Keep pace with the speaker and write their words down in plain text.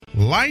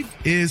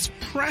Life is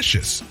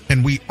precious,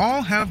 and we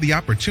all have the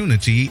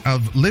opportunity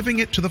of living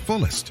it to the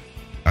fullest.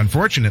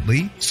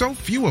 Unfortunately, so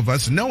few of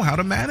us know how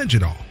to manage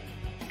it all.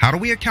 How do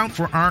we account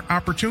for our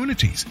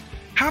opportunities?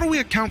 How do we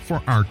account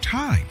for our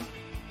time?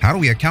 How do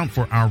we account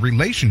for our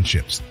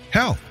relationships,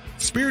 health,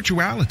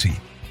 spirituality,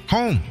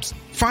 homes,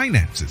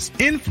 finances,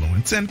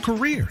 influence, and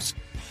careers?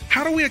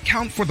 How do we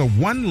account for the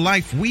one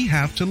life we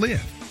have to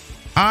live?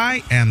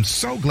 I am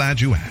so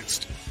glad you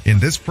asked. In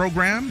this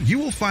program, you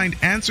will find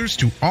answers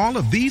to all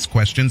of these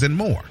questions and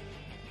more.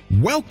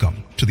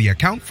 Welcome to the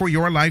Account for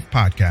Your Life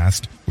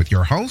podcast with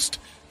your host,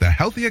 the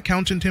healthy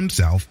accountant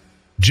himself,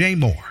 Jay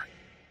Moore.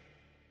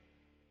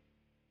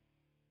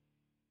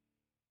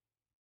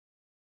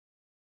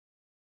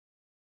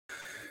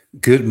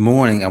 Good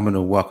morning. I'm going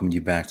to welcome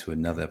you back to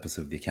another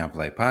episode of the Account for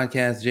Life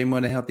podcast. Jay Moore,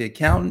 the healthy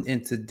accountant,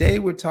 and today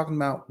we're talking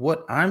about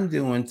what I'm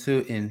doing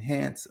to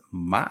enhance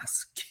my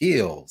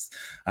skills.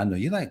 I know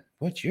you're like,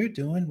 what you're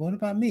doing? What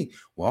about me?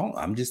 Well,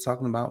 I'm just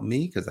talking about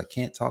me because I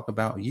can't talk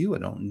about you. I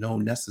don't know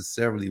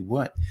necessarily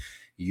what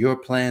your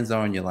plans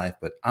are in your life,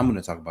 but I'm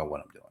going to talk about what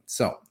I'm doing.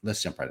 So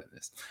let's jump right into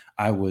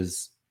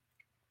this.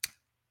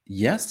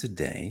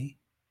 Yesterday,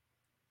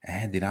 I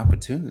had the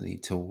opportunity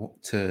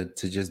to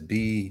just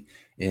be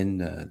in,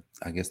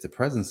 the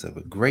presence of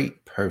a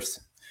great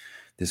person.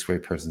 This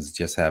great person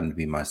just happened to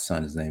be my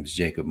son. His name is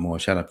Jacob Moore.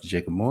 Shout out to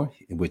Jacob Moore,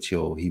 which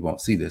he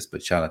won't see this,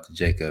 but shout out to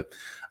Jacob.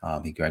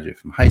 He graduated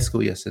from high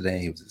school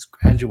yesterday. It was his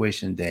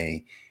graduation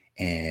day,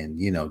 and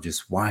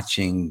just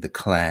watching the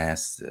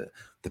class,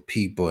 the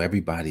people,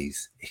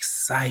 everybody's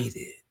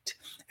excited.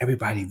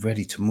 Everybody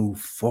ready to move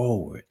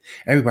forward.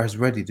 Everybody's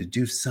ready to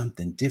do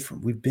something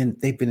different.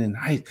 They've been in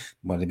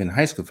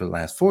high school for the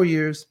last 4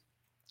 years,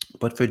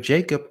 but for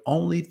Jacob,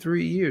 only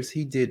 3 years.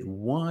 He did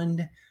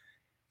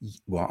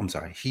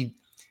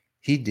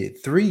he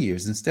did 3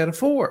 years instead of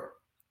 4.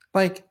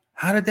 Like,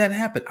 how did that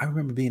happen? I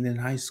remember being in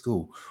high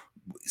school,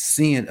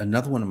 seeing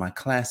another one of my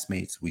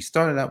classmates. We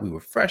started out, we were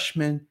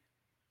freshmen.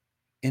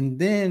 And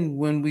then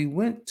when we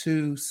went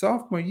to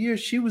sophomore year,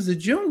 she was a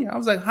junior. I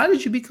was like, how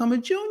did you become a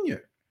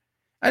junior?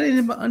 I didn't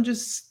even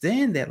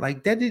understand that.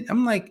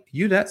 I'm like,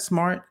 you that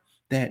smart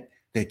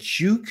that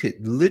you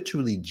could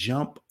literally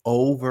jump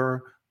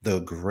over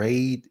the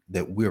grade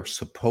that we're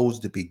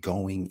supposed to be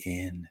going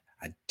in.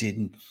 I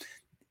didn't.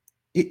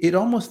 It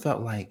almost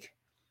felt like,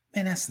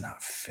 man, that's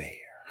not fair.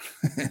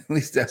 At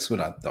least that's what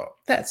I thought.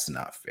 That's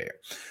not fair.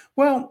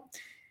 Well,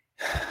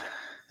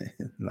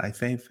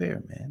 life ain't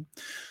fair, man.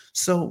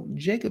 So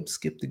Jacob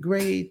skipped the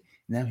grade.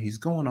 Now he's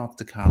going off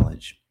to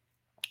college.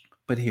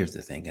 But here's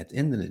the thing. At the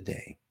end of the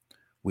day,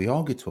 we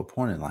all get to a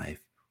point in life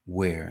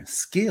where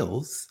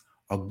skills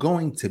are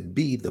going to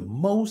be the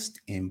most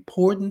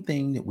important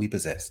thing that we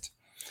possess.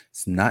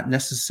 It's not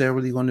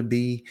necessarily going to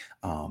be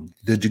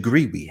the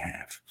degree we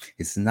have.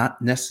 It's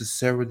not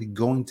necessarily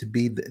going to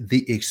be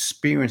the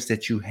experience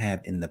that you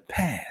have in the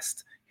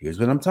past. Here's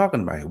what I'm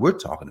talking about here. We're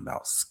talking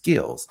about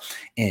skills.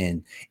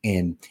 And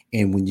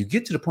when you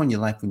get to the point in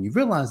your life when you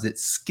realize that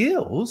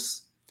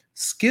skills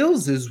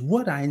is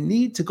what I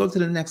need to go to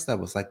the next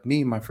level. It's like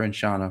me and my friend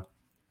Shauna.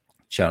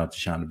 Shout out to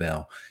Shauna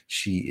Bell.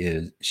 She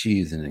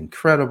is an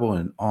incredible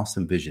and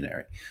awesome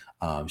visionary.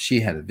 She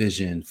had a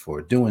vision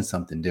for doing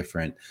something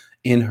different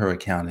in her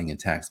accounting and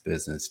tax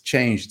business,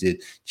 changed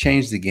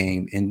the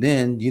game. And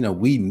then,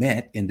 we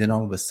met, and then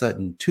all of a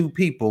sudden 2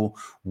 people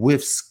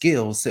with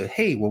skills said,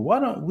 hey, well, why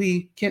don't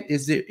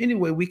is there any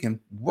way we can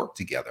work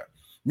together?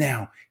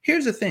 Now,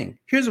 here's the thing.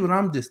 Here's what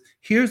I'm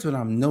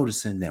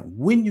noticing, that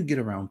when you get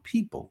around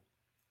people,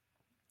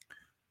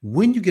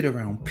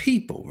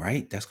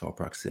 right? That's called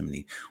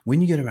proximity.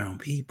 When you get around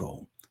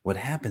people, what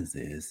happens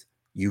is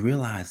you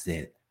realize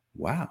that,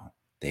 wow,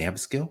 they have a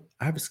skill,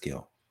 I have a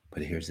skill.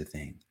 But here's the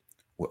thing.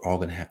 We're all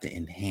going to have to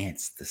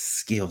enhance the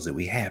skills that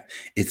we have.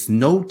 It's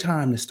no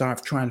time to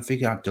start trying to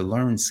figure out to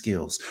learn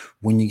skills.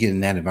 When you get in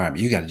that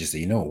environment, you got to just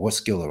say, what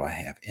skill do I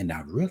have? And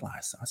I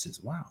realized, I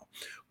says, wow,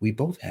 we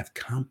both have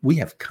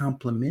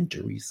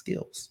complementary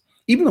skills.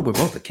 Even though we're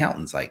both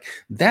accountants, like,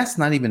 that's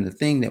not even the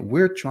thing that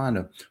we're trying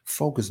to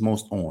focus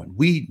most on.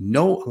 We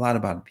know a lot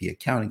about the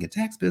accounting and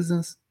tax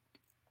business,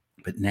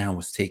 but now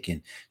it's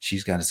taking,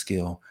 she's got a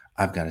skill,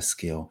 I've got a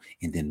skill,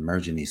 and then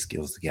merging these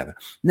skills together.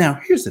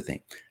 Now, here's the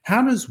thing.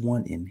 How does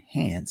one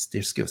enhance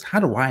their skills? How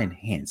do I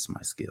enhance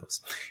my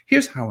skills?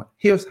 Here's how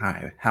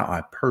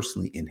I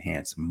personally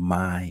enhance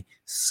my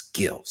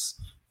skills.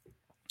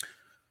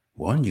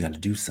 One, you got to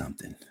do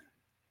something.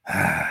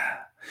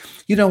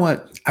 You know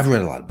what? I've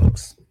read a lot of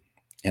books.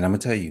 And I'm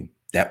going to tell you,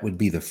 that would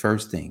be the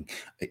first thing.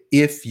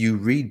 If you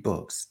read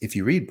books,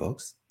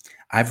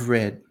 I've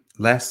read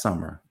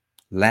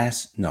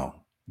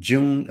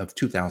June of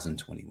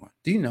 2021.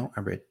 Do you know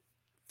I read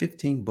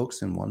 15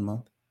 books in 1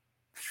 month?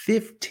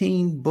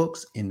 15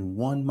 books in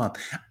 1 month.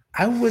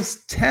 I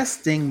was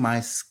testing my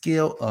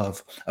skill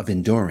of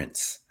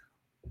endurance.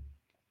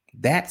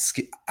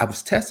 I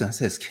was testing. I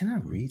says, can I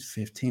read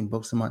 15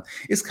 books a month?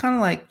 It's kind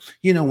of like,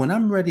 when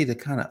I'm ready to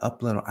kind of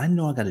upload, I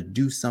know I got to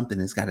do something.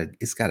 It's got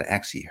to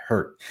actually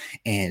hurt.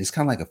 And it's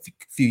kind of like a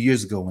few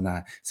years ago when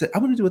I said, I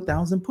want to do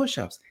 1,000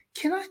 push-ups.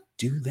 Can I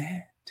do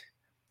that?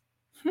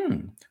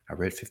 I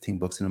read 15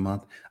 books in a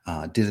month,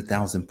 did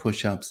 1,000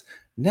 push-ups.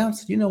 Now I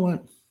said, you know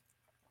what?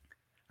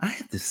 I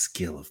have the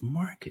skill of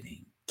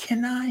marketing.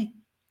 Can I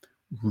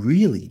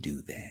really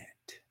do that?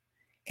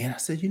 And I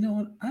said, you know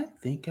what? I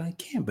think I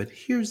can. But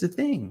here's the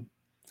thing.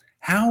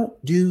 How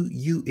do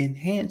you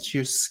enhance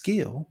your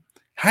skill?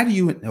 How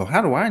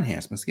do I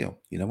enhance my skill?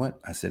 You know what?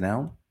 I sat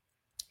down.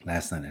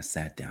 Last night I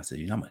sat down, said,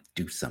 you know, I'm gonna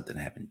do something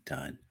I haven't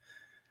done.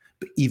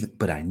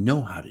 But I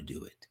know how to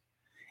do it.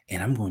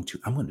 And I'm going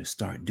to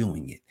start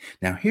doing it.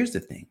 Now, here's the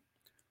thing.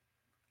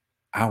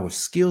 Our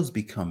skills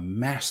become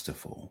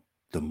masterful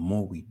the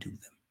more we do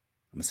them.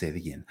 I'm gonna say it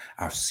again.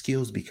 Our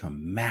skills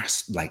become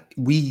like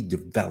we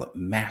develop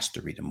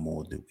mastery the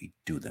more that we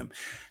do them.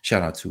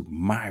 Shout out to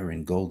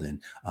Myron Golden.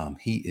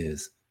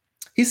 He's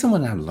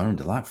someone I've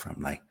learned a lot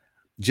from. Like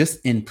just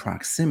in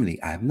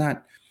proximity,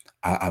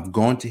 I've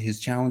gone to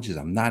his challenges.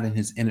 I'm not in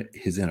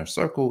his inner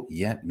circle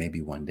yet.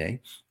 Maybe one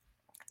day.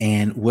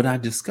 And what I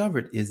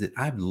discovered is that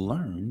I've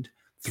learned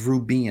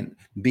through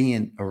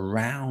being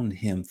around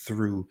him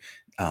through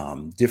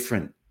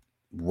different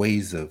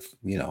ways of,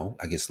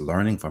 I guess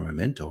learning from a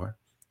mentor,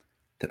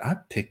 that I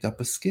picked up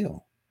a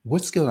skill.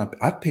 What skill?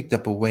 I picked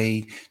up a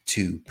way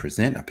to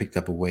present. I picked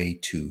up a way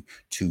to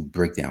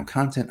break down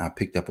content. I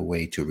picked up a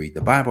way to read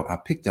the Bible. And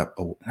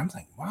I was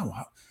like,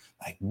 wow.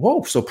 Like,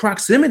 whoa. So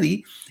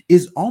proximity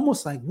is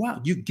almost like, wow,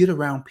 you get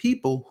around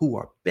people who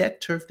are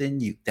better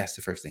than you. That's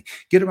the first thing.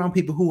 Get around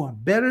people who are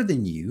better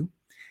than you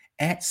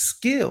at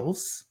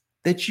skills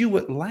that you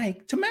would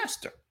like to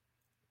master.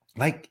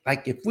 Like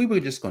if we were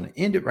just going to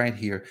end it right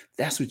here,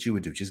 that's what you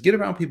would do. Just get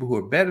around people who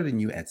are better than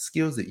you at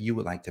skills that you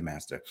would like to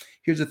master.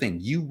 Here's the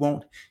thing.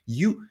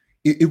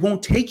 It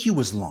won't take you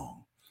as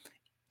long.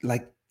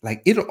 Like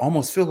it'll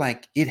almost feel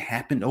like it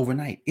happened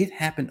overnight. It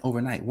happened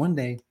overnight. One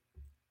day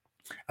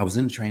I was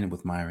in the training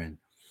with Myron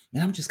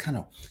and I'm just kind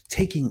of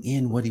taking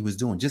in what he was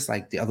doing. Just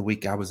like the other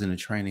week, I was in a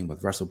training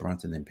with Russell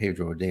Brunson and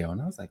Pedro Rodeo.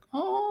 And I was like,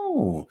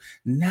 oh,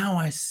 now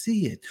I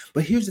see it.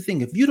 But here's the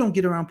thing. If you don't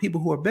get around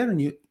people who are better than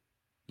you,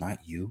 not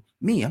you,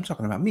 me, I'm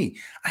talking about me.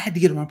 I had to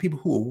get around people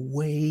who are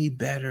way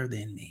better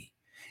than me.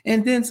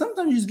 And then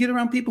sometimes you just get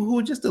around people who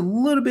are just a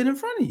little bit in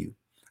front of you.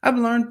 I've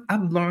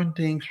learned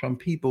things from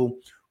people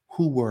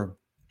who were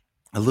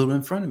a little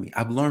in front of me.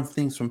 I've learned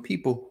things from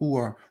people who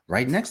are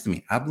right next to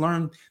me. I've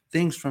learned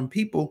things from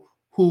people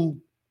who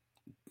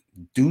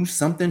do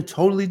something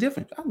totally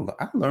different.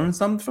 I learned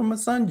something from my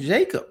son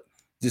Jacob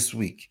this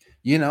week.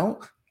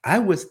 I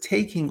was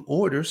taking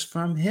orders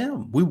from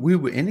him. We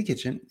were in the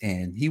kitchen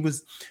and he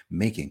was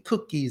making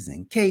cookies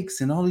and cakes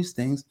and all these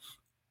things.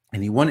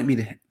 And he wanted me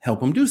to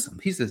help him do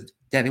something. He says,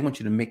 Daddy, I want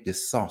you to make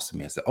this sauce for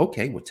me. I said,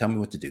 okay, well, tell me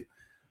what to do.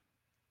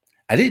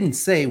 I didn't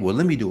say, well,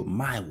 let me do it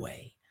my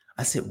way.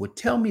 I said, well,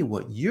 tell me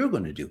what you're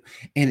going to do.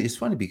 And it's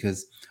funny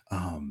because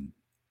a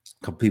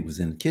couple people was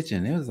in the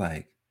kitchen and it was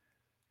like,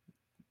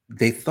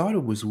 they thought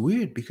it was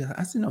weird because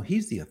I said, no,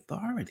 he's the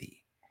authority.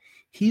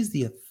 He's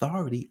the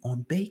authority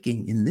on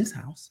baking in this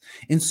house.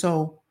 And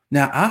so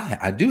now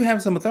I do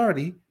have some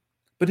authority,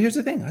 but here's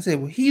the thing. I said,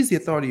 well, he's the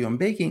authority on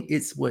baking.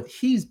 It's what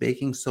he's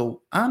baking.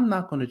 So I'm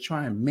not going to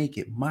try and make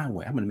it my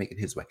way. I'm going to make it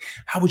his way.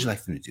 How would you like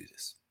for me to do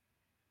this?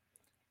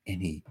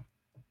 And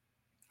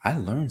I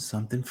learned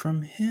something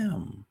from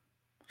him.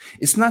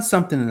 It's not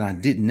something that I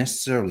didn't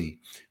necessarily,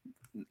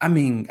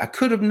 I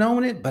could have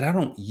known it, but I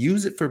don't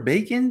use it for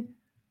baking.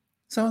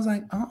 So I was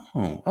like,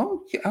 oh,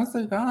 okay. I was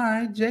like, all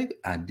right, Jake.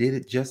 I did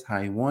it just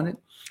how he wanted.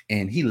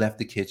 And he left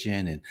the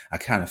kitchen and I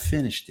kind of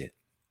finished it.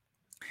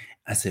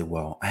 I said,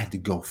 well, I had to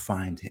go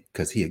find it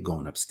because he had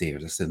gone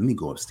upstairs. I said, let me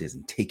go upstairs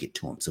and take it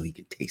to him so he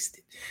could taste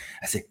it.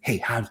 I said, hey,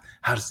 how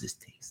does this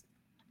taste?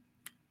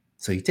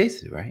 So he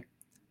tasted it, right?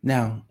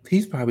 Now,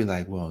 he's probably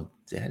like, well,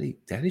 Daddy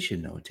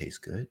should know it tastes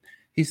good.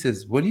 He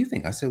says, what do you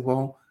think? I said,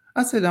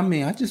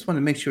 I just want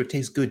to make sure it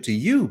tastes good to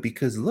you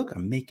because look,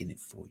 I'm making it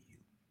for you.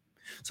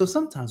 So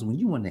sometimes when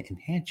you want to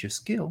enhance your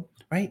skill,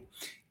 right,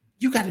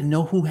 you got to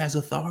know who has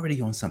authority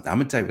on something. I'm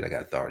going to tell you what I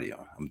got authority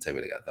on.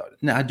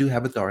 Now, I do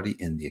have authority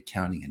in the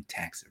accounting and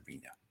tax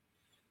arena.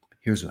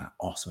 Here's what I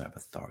also have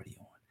authority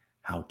on: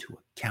 how to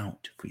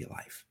account for your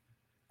life.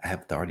 I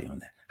have authority on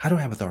that. How do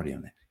I have authority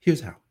on that?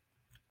 Here's how.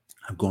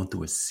 I'm going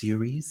through a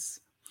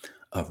series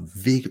of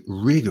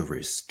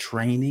rigorous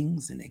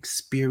trainings and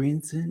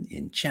experiencing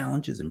and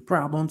challenges and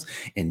problems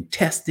and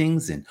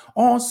testings and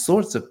all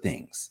sorts of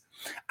things.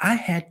 I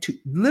had to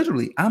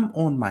literally, I'm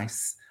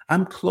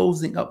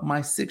closing up my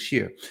 6th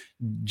year.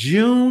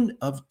 June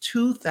of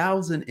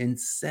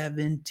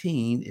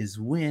 2017 is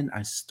when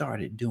I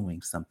started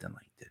doing something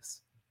like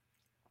this.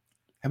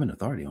 I have an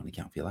authority on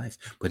Account for Your Life,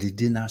 but it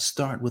did not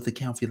start with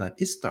Account for Your Life.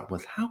 It started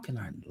with how can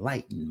I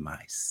enlighten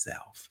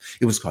myself?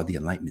 It was called the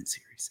Enlightenment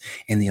Series.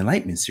 And the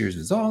Enlightenment Series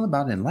was all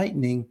about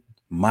enlightening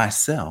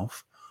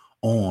myself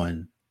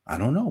on,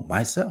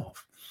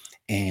 myself.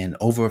 And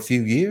over a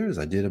few years,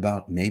 I did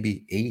about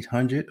maybe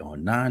 800 or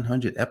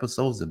 900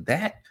 episodes of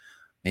that,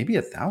 maybe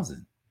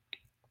 1,000.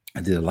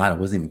 I did a lot. I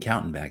wasn't even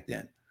counting back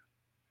then.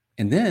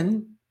 And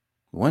then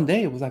One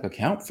day it was like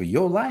account for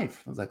your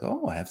life. I was like,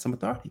 oh, I have some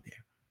authority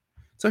there.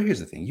 So here's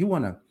the thing.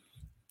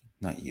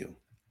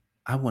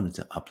 I wanted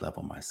to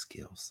up-level my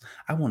skills.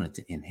 I wanted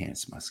to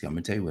enhance my skill. I'm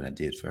going to tell you what I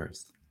did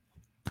first.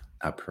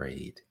 I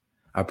prayed.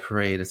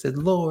 I said,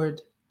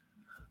 Lord,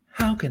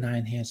 how can I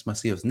enhance my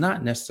skills?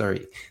 Not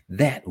necessarily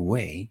that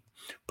way,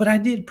 but I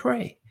did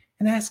pray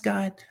and ask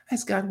God,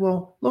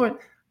 well, Lord,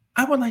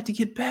 I would like to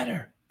get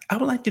better. I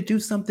would like to do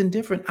something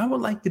different. I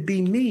would like to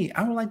be me.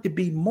 I would like to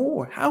be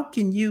more. How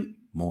could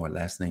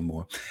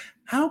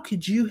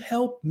you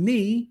help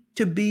me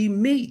to be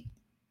me?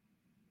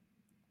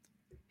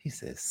 He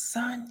says,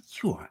 son,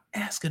 you are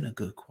asking a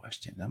good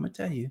question. I'm going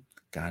to tell you,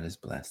 God is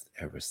blessed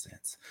ever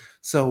since.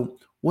 So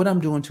what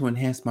I'm doing to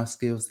enhance my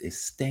skills is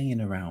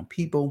staying around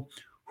people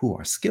who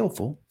are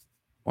skillful,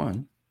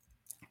 one,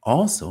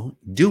 also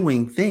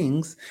doing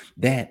things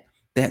that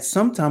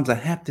sometimes I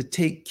have to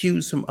take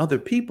cues from other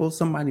people.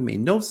 Somebody may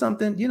know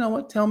something. You know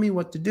what? Tell me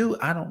what to do.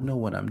 I don't know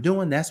what I'm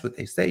doing. That's what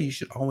they say. You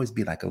should always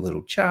be like a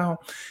little child,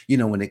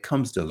 when it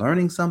comes to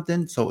learning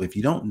something. So if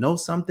you don't know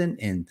something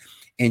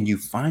and you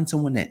find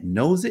someone that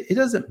knows it, it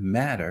doesn't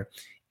matter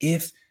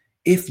if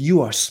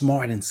you are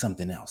smart in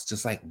something else.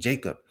 Just like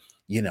Jacob,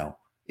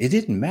 it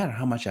didn't matter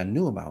how much I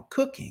knew about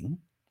cooking.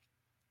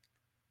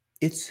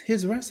 It's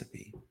his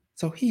recipe.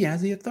 So he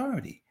has the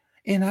authority.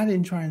 And I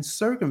didn't try and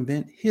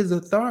circumvent his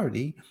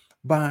authority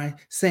by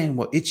saying,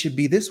 well, it should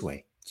be this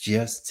way.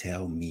 Just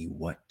tell me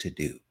what to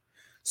do.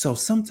 So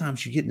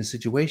sometimes you get in a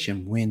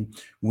situation when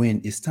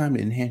it's time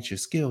to enhance your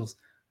skills,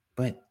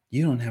 but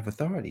you don't have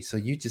authority. So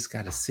you just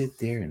got to sit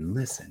there and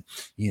listen,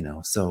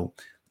 So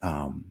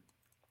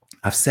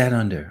I've sat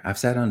under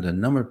a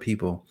number of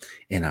people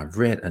and I've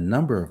read a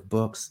number of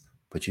books,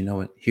 but you know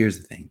what? Here's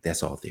the thing.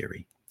 That's all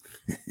theory.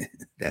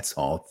 That's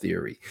all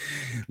theory.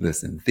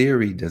 Listen,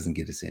 theory doesn't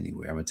get us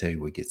anywhere. I'm going to tell you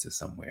what gets us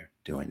somewhere.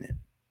 Doing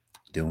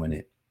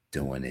it.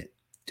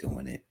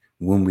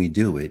 When we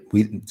do it,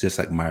 we, just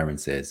like Myron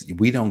says,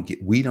 we don't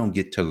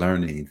get to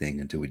learn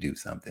anything until we do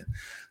something.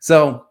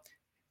 So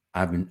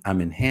I'm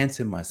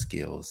enhancing my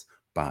skills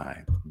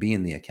by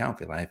being the Account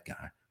for Life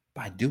guy,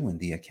 by doing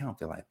the Account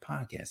for Life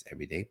podcast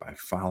every day, by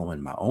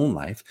following my own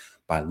life,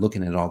 by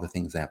looking at all the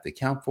things I have to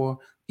account for,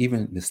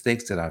 even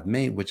mistakes that I've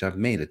made, which I've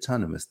made a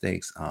ton of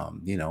mistakes,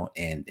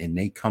 and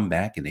they come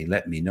back and they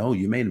let me know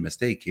you made a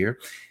mistake here.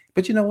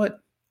 But you know what?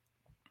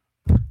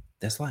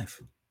 That's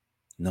life.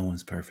 No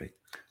one's perfect.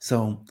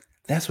 So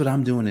that's what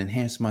I'm doing to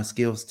enhance my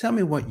skills. Tell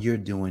me what you're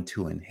doing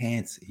to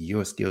enhance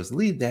your skills.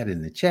 Leave that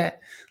in the chat.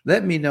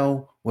 Let me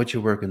know what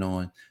you're working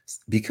on.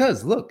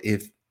 Because look,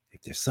 if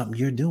there's something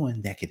you're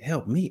doing that could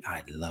help me,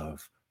 I'd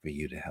love for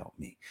you to help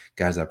me.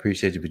 Guys, I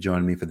appreciate you for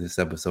joining me for this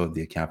episode of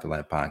the Account for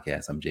Life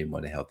podcast. I'm Jay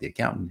Moore, the Healthy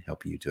Accountant,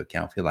 helping you to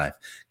account for your life.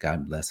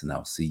 God bless, and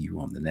I'll see you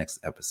on the next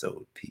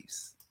episode.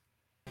 Peace.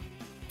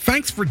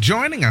 Thanks for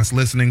joining us,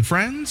 listening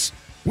friends.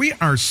 We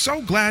are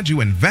so glad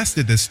you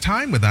invested this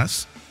time with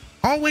us.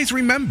 Always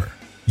remember,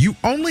 you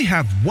only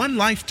have one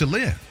life to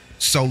live,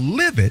 so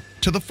live it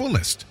to the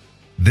fullest.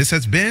 This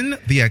has been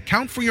the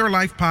Account for Your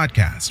Life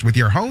podcast with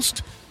your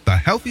host, the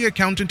Healthy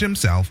Accountant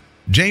himself,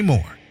 Jay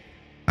Moore.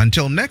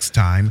 Until next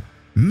time,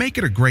 make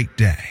it a great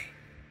day.